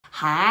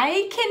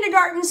Hi,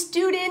 kindergarten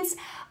students.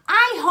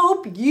 I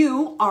hope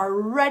you are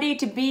ready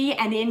to be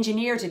an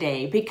engineer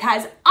today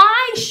because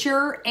I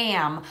sure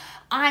am.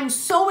 I'm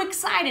so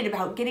excited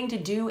about getting to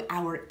do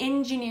our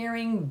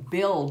engineering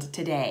build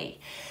today.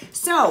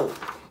 So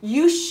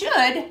you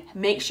should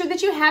make sure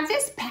that you have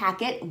this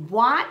packet.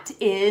 What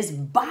is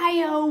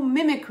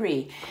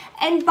biomimicry?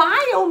 And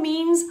bio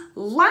means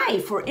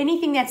life or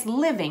anything that's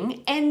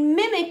living, and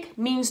mimic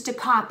means to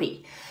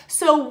copy.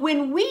 So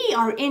when we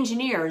are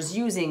engineers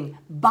using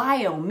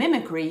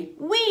biomimicry,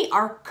 we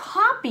are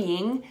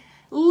copying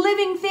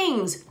living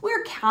things.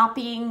 We're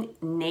copying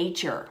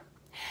nature.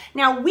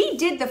 Now we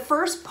did the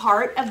first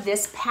part of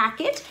this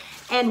packet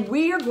and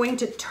we are going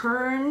to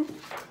turn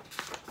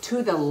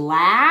to the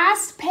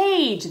last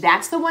page.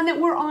 That's the one that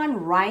we're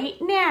on right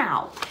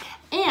now.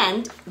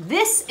 And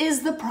this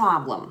is the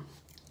problem.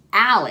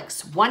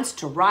 Alex wants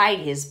to ride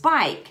his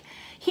bike.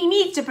 He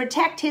needs to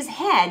protect his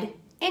head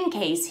in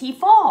case he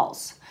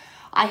falls.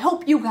 I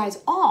hope you guys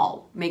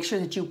all make sure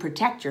that you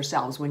protect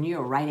yourselves when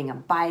you're riding a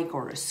bike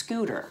or a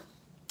scooter.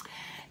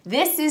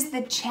 This is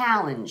the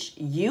challenge.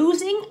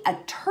 Using a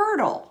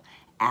turtle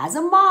as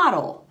a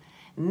model,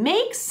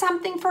 make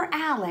something for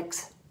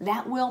Alex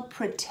that will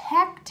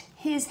protect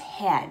his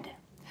head.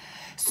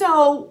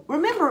 So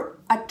remember,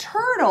 a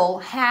turtle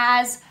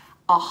has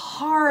a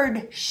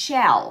hard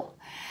shell,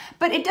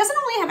 but it doesn't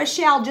only have a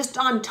shell just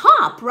on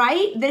top,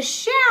 right? The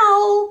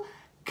shell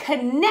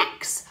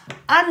connects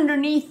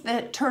underneath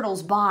the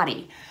turtle's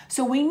body.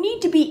 So we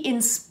need to be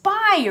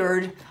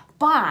inspired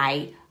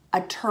by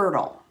a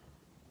turtle.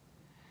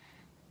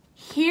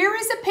 Here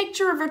is a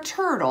picture of a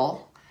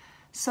turtle.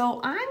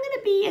 So I'm going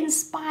to be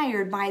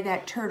inspired by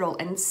that turtle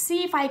and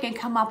see if I can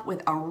come up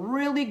with a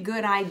really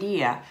good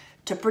idea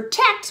to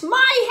protect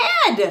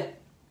my head.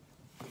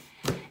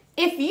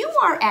 If you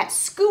are at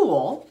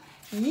school,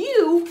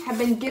 you have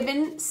been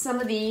given some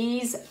of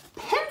these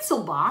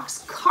pencil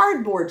box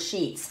cardboard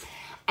sheets.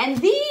 And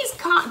these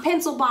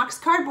pencil box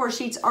cardboard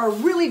sheets are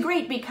really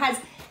great because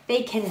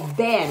they can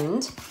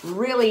bend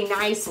really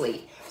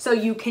nicely. So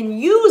you can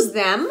use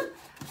them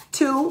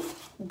to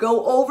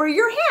go over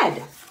your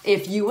head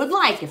if you would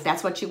like, if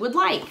that's what you would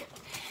like.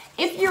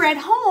 If you're at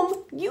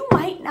home, you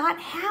might not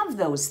have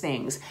those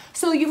things.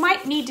 So you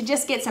might need to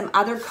just get some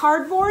other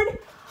cardboard.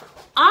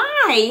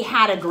 I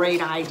had a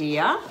great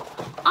idea.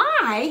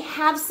 I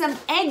have some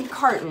egg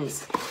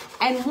cartons.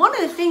 And one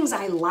of the things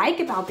I like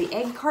about the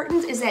egg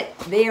cartons is that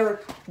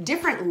they're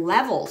different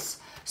levels.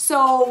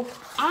 So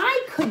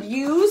I could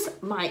use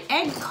my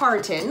egg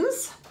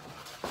cartons.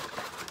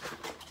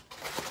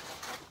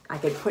 I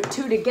could put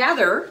two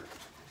together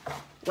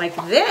like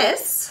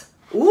this.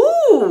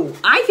 Ooh,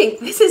 I think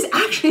this is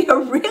actually a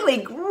really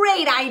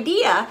great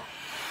idea.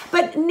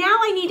 But now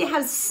I need to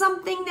have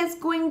something that's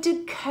going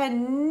to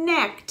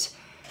connect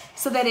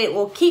so that it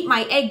will keep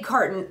my egg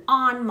carton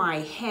on my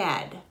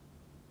head.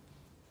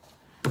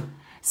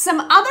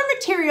 Some other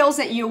materials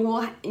that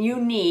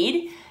you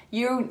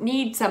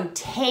need some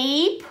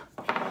tape.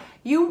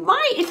 You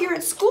might, if you're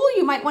at school,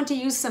 you might want to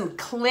use some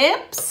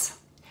clips.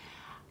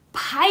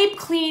 Pipe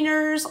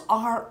cleaners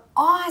are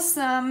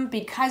awesome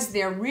because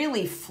they're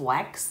really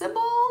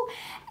flexible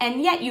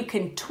and yet you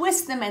can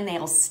twist them and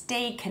they'll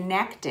stay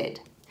connected.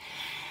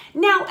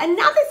 Now,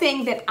 another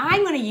thing that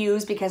I'm going to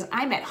use because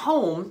I'm at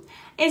home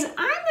is I'm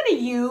going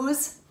to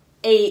use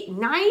a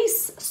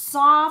nice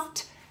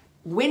soft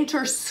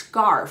winter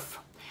scarf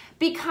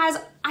because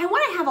I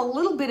want to have a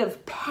little bit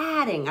of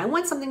padding. I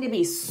want something to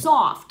be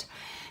soft.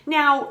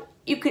 Now,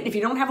 you could, if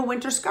you don't have a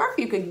winter scarf,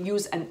 you could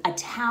use a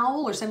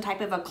towel or some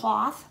type of a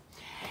cloth.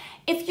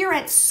 If you're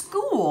at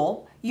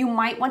school, you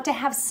might want to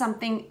have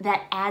something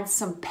that adds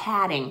some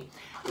padding.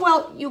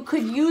 Well, you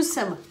could use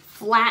some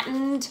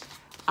flattened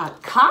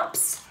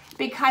cups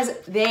because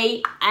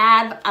they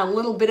add a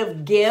little bit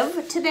of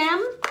give to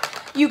them.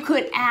 You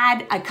could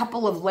add a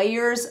couple of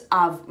layers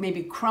of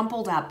maybe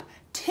crumpled up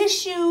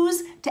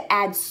tissues to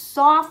add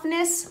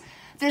softness.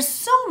 There's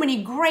so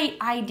many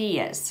great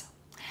ideas.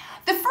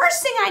 The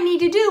first thing I need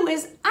to do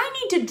is I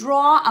need to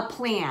draw a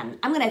plan.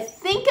 I'm going to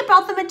think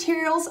about the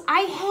materials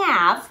I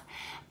have,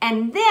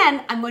 and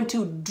then I'm going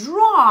to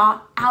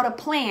draw out a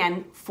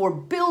plan for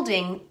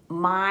building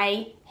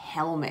my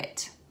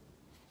helmet.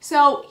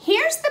 So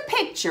here's the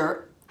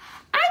picture.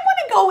 I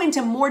want to go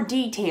into more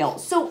detail.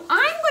 So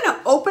I'm going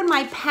to open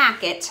my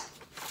packet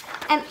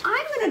and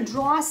I'm going to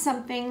draw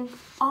something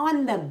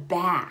on the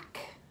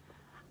back.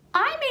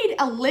 I made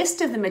a list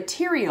of the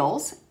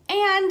materials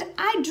and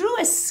I drew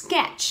a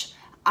sketch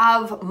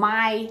of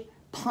my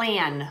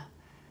plan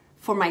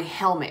for my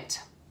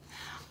helmet.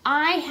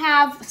 I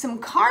have some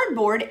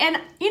cardboard and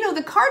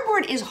the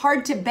cardboard is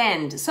hard to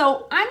bend,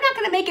 so I'm not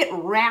going to make it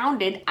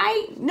rounded.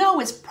 I know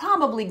it's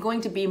probably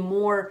going to be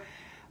more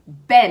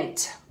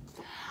bent.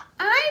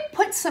 I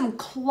put some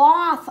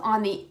cloth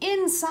on the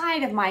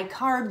inside of my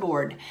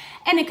cardboard,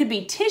 and it could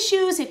be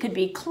tissues, it could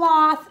be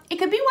cloth, it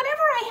could be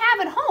whatever I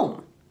have at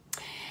home.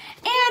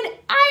 And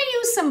I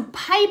use some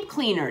pipe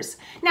cleaners.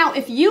 Now,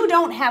 if you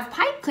don't have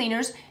pipe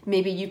cleaners,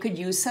 maybe you could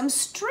use some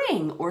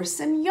string or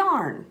some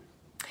yarn.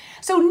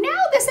 So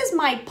now this is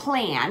my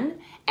plan,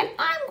 and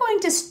I'm going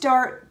to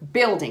start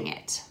building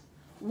it.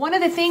 One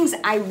of the things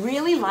I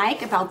really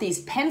like about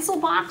these pencil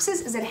boxes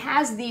is it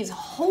has these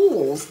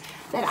holes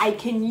that I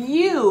can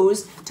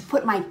use to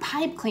put my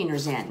pipe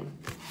cleaners in.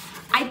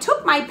 I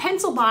took my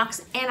pencil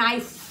box and I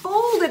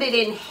folded it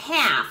in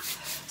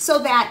half so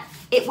that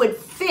it would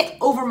fit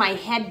over my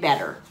head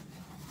better.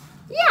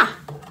 Yeah,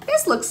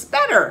 this looks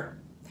better.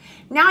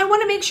 Now I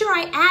want to make sure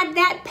I add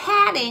that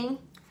padding.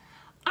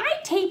 I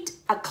taped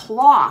a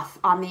cloth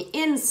on the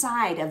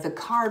inside of the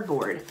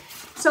cardboard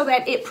so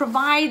that it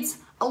provides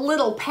a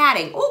little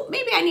padding. Oh,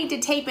 maybe I need to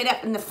tape it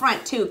up in the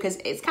front too because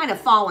it's kind of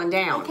fallen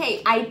down.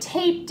 Okay, I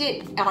taped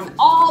it on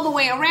all the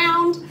way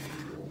around,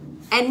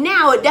 and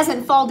now it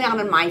doesn't fall down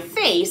on my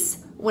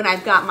face when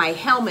I've got my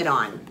helmet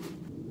on.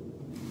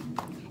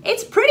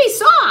 It's pretty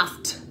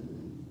soft.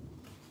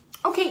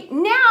 Okay,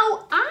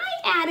 now I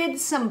added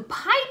some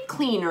pipe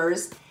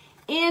cleaners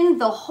in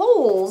the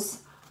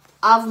holes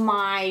of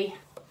my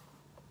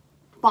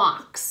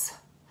box.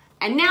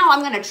 And now I'm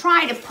going to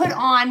try to put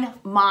on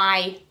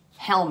my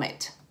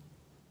helmet.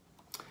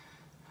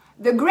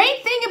 The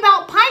great thing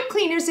about pipe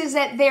cleaners is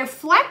that they're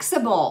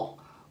flexible,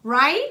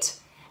 right?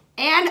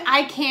 And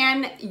I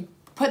can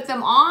put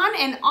them on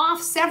and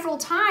off several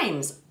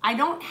times. I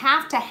don't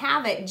have to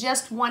have it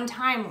just one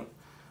time.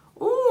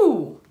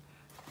 Ooh.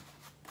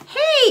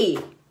 Hey,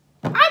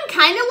 I'm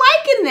kind of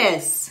liking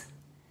this.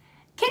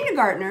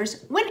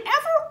 Kindergartners,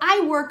 whenever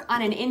I work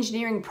on an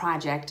engineering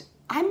project,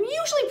 I'm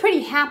usually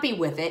pretty happy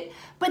with it,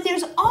 but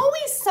there's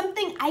always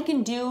something I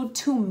can do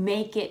to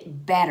make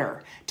it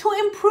better, to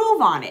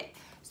improve on it.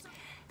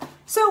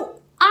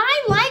 So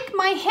I like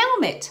my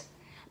helmet,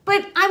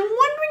 but I'm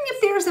wondering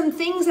if there are some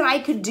things that I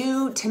could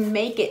do to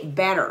make it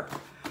better.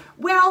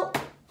 Well,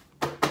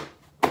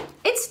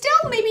 it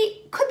still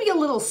maybe could be a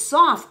little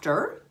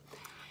softer.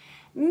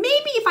 Maybe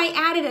if I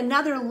added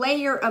another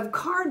layer of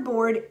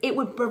cardboard, it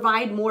would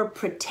provide more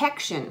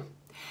protection.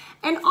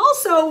 And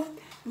also,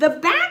 the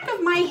back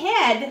of my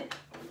head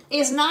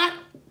is not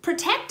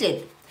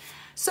protected.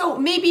 So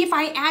maybe if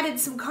I added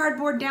some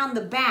cardboard down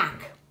the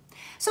back.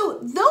 So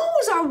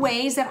those are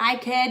ways that I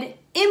could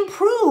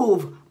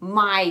improve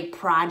my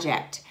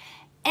project.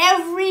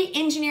 Every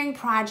engineering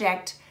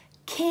project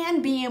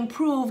can be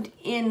improved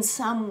in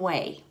some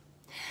way.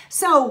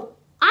 So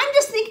I'm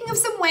just thinking of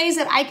some ways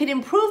that I could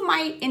improve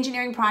my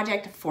engineering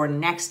project for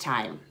next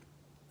time.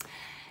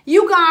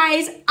 You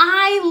guys,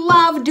 I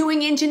love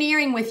doing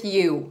engineering with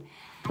you.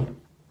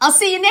 I'll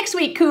see you next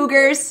week,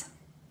 Cougars.